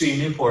it's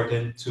extremely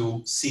important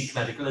to seek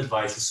medical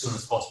advice as soon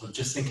as possible,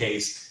 just in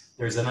case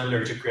there's an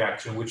allergic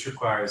reaction which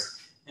requires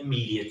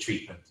immediate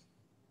treatment.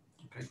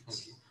 Okay,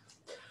 thank you.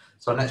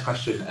 So our next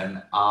question,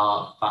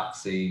 are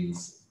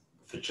vaccines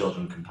for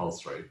children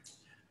compulsory?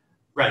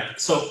 Right.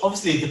 So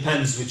obviously it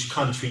depends which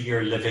country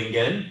you're living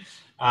in.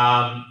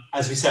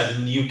 As we said,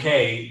 in the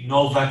UK,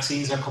 no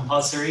vaccines are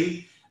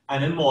compulsory,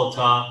 and in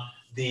Malta,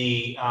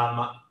 the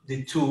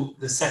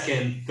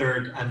second,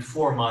 third, and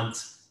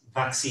 4-month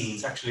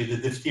vaccines, actually the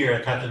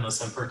diphtheria,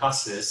 tetanus, and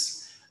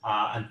pertussis,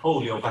 and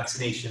polio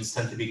vaccinations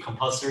tend to be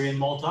compulsory in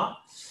Malta.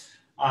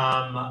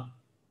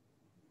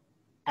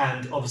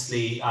 And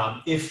obviously,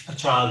 if a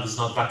child is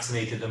not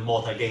vaccinated in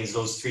Malta against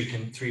those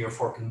three or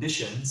four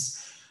conditions,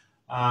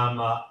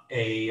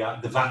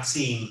 the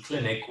vaccine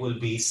clinic will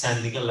be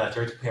sending a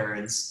letter to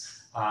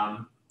parents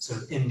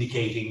sort of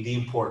indicating the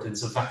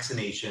importance of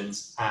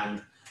vaccinations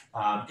and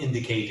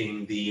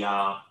indicating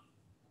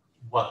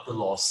what the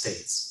law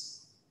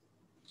states.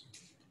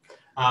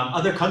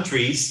 Other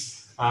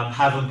countries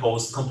have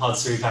imposed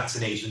compulsory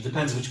vaccination.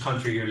 Depends which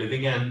country you're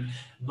living in.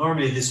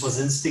 Normally this was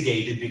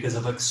instigated because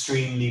of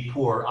extremely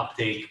poor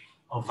uptake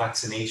of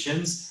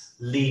vaccinations,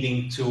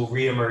 leading to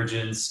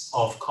reemergence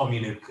of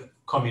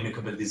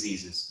communicable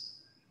diseases.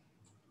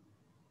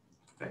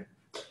 Okay.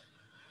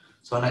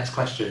 So our next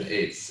question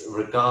is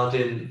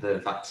regarding the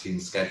vaccine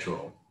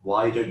schedule.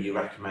 Why don't you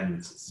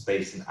recommend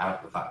spacing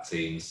out the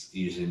vaccines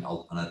using an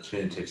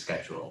alternative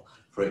schedule?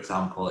 For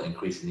example,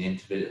 increasing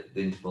the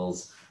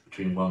intervals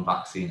between one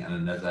vaccine and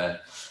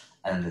another.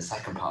 And the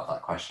second part of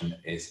that question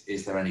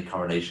is there any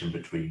correlation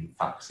between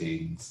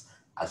vaccines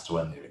as to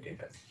when they were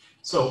given?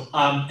 So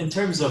in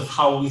terms of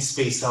how we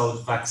space out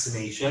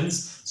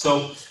vaccinations,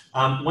 so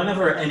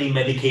whenever any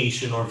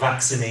medication or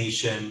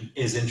vaccination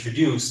is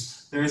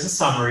introduced, there is a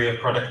summary of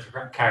product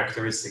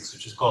characteristics,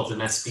 which is called an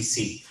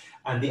SPC.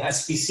 And the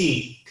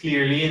SPC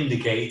clearly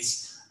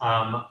indicates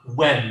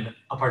when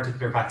a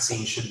particular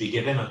vaccine should be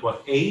given, at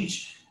what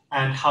age,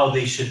 and how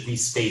they should be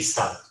spaced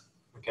out.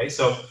 Okay,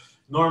 so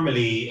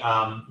normally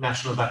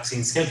national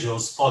vaccine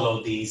schedules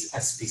follow these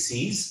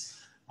SPCs,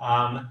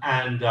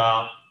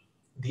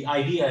 the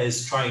idea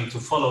is trying to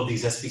follow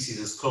these SPCs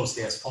as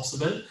closely as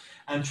possible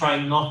and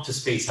trying not to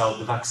space out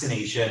the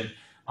vaccination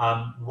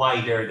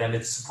wider than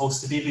it's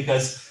supposed to be,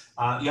 because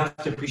you have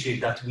to appreciate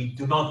that we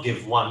do not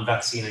give one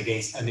vaccine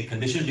against any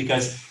condition,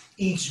 because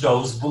each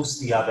dose boosts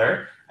the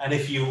other. And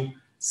if you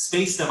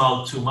space them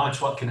out too much,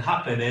 what can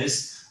happen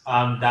is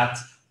that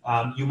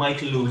you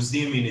might lose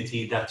the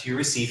immunity that you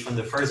received from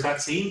the first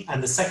vaccine,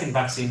 and the second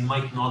vaccine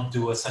might not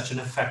do such an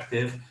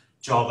effective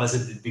job as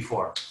it did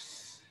before.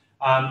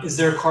 Is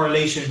there a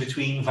correlation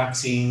between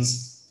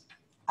vaccines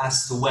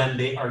as to when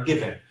they are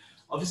given?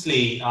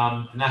 Obviously,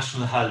 the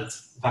National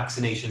Health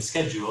Vaccination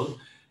Schedule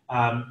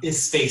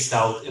is spaced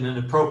out in an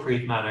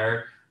appropriate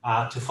manner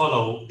to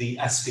follow the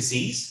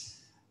SPCs,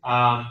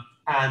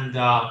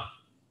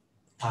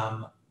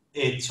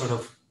 it sort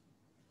of,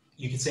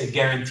 you could say,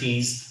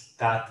 guarantees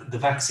that the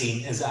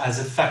vaccine is as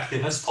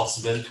effective as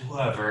possible to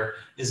whoever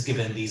is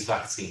given these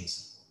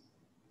vaccines.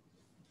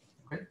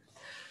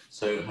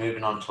 So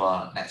moving on to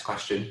our next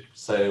question.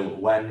 So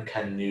when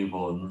can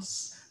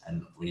newborns,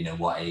 and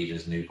what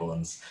ages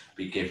newborns,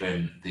 be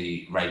given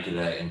the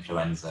regular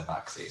influenza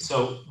vaccine?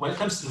 So when it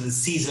comes to the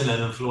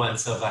seasonal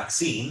influenza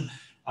vaccine,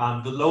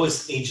 the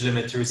lowest age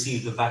limit to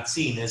receive the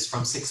vaccine is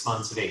from 6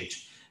 months of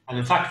age. And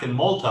in fact, in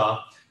Malta,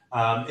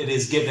 it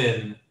is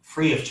given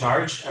free of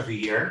charge every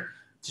year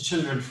to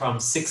children from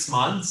 6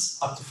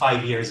 months up to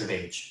 5 years of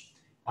age.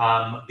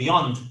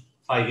 Beyond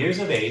 5 years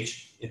of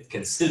age, it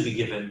can still be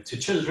given to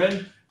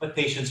children, but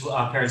parents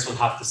will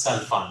have to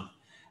self-fund.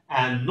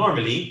 And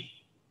normally,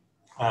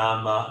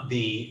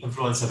 the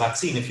influenza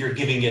vaccine, if you're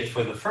giving it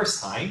for the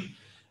first time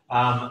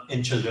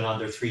in children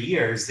under 3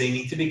 years, they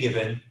need to be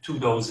given 2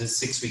 doses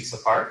 6 weeks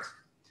apart.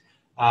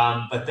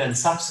 But then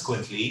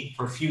subsequently,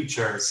 for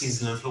future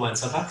seasonal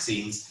influenza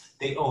vaccines,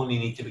 they only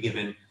need to be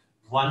given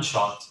 1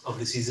 shot of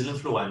the seasonal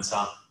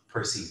influenza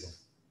per season.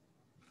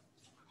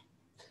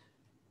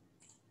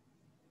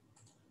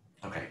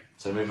 Okay,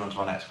 so moving on to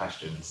our next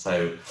question.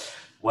 So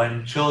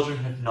when children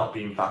have not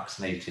been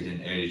vaccinated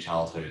in early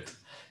childhood,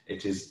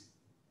 is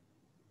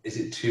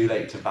it too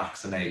late to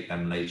vaccinate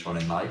them later on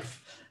in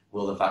life?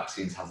 Will the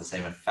vaccines have the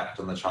same effect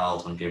on the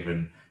child when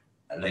given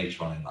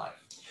later on in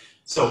life?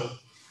 So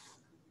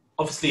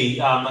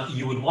obviously,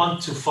 you would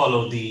want to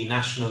follow the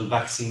national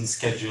vaccine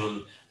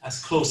schedule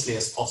as closely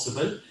as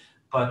possible,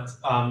 but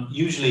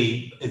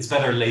usually it's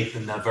better late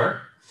than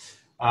never.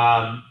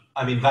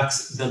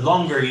 The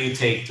longer you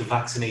take to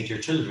vaccinate your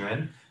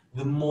children,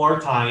 the more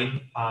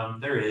time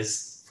there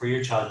is for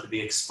your child to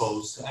be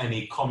exposed to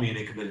any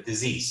communicable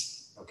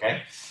disease,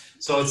 okay?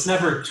 So it's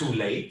never too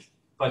late,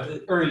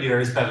 but earlier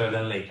is better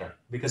than later,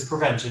 because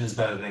prevention is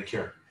better than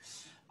cure.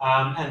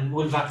 And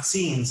will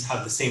vaccines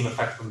have the same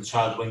effect on the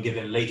child when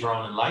given later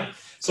on in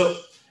life?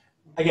 So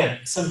again,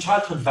 some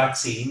childhood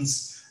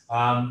vaccines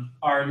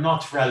are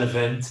not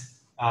relevant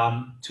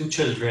to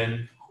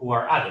children who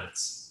are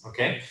adults,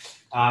 okay?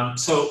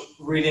 So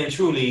really and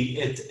truly,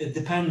 it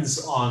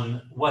depends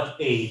on what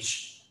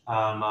age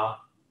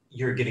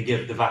you're going to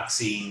give the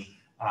vaccine,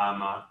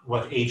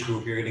 what age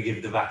group you're going to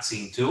give the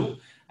vaccine to,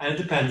 and it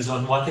depends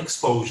on what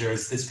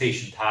exposures this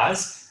patient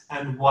has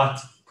and what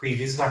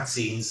previous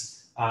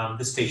vaccines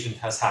this patient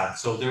has had.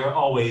 So there are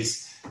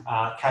always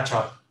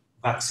catch-up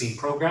vaccine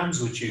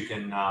programs which you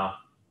can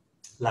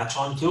latch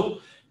onto.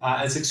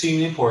 It's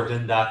extremely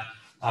important that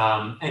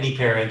any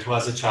parent who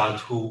has a child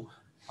who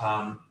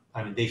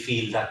they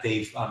feel that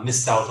they've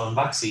missed out on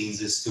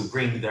vaccines is to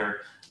bring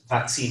their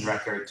vaccine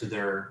record to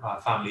their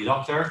family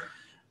doctor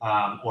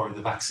or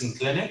the vaccine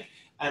clinic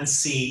and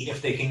see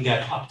if they can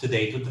get up to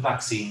date with the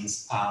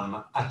vaccines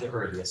at the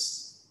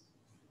earliest.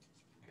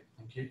 Okay,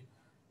 thank you.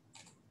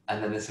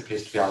 And then this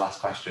appears to be our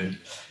last question.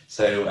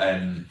 So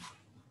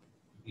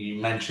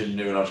you mentioned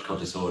neurological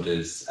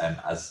disorders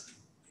as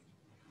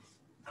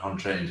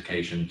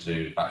contraindication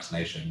to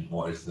vaccination.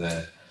 What is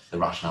the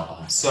rationale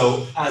behind that?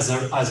 So as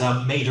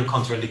a major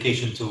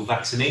contraindication to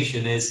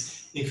vaccination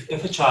is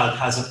if a child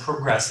has a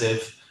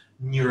progressive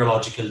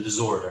neurological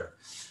disorder.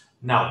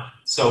 Now,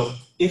 so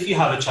if you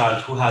have a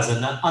child who has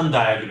an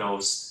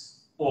undiagnosed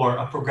or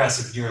a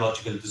progressive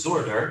neurological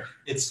disorder,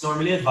 it's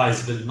normally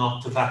advisable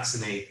not to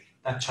vaccinate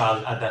that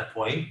child at that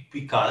point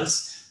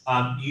because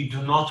you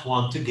do not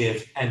want to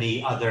give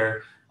any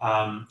other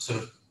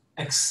sort of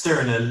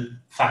external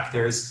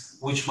factors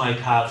which might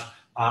have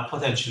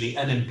potentially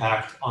an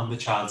impact on the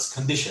child's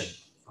condition,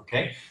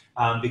 okay?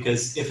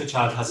 Because if a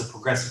child has a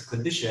progressive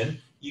condition,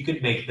 you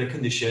could make the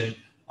condition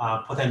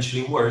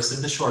potentially worse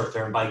in the short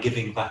term by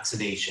giving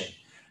vaccination.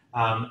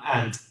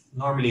 And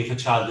normally if a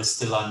child is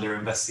still under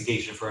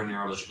investigation for a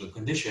neurological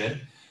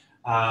condition,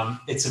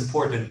 it's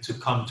important to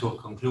come to a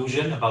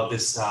conclusion about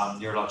this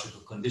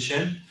neurological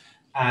condition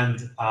and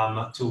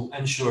to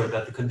ensure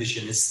that the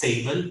condition is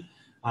stable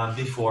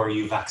before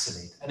you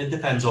vaccinate. And it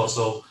depends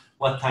also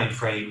what time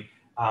frame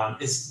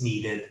is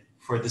needed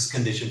for this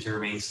condition to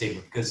remain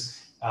stable,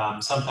 because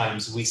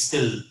sometimes we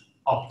still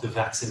opt to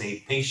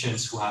vaccinate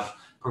patients who have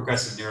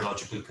progressive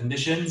neurological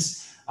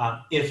conditions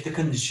if the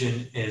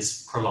condition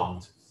is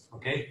prolonged,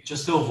 okay?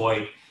 Just to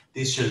avoid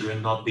these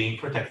children not being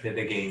protected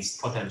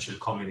against potential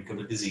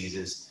communicable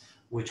diseases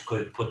which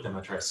could put them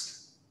at risk.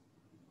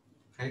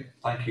 Okay,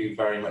 thank you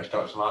very much,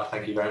 Dr. Mark.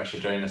 Thank you very much for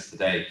joining us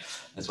today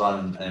as well,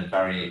 and a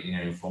very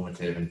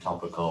informative and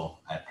topical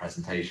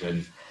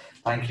presentation.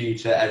 Thank you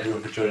to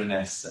everyone for joining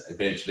us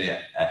virtually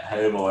at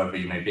home or wherever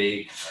you may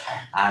be.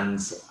 And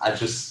I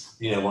just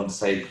want to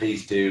say,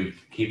 please do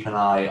keep an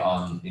eye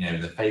on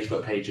the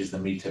Facebook pages, the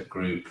meetup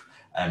group,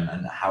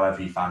 and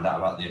however you found out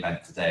about the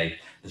event today,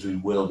 as we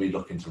will be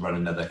looking to run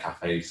another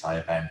Cafe Sci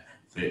event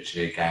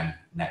virtually again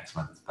next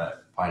month.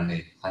 But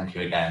finally, thank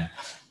you again,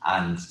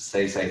 and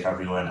stay safe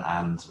everyone,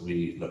 and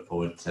we look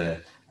forward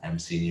to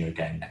seeing you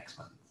again next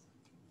month.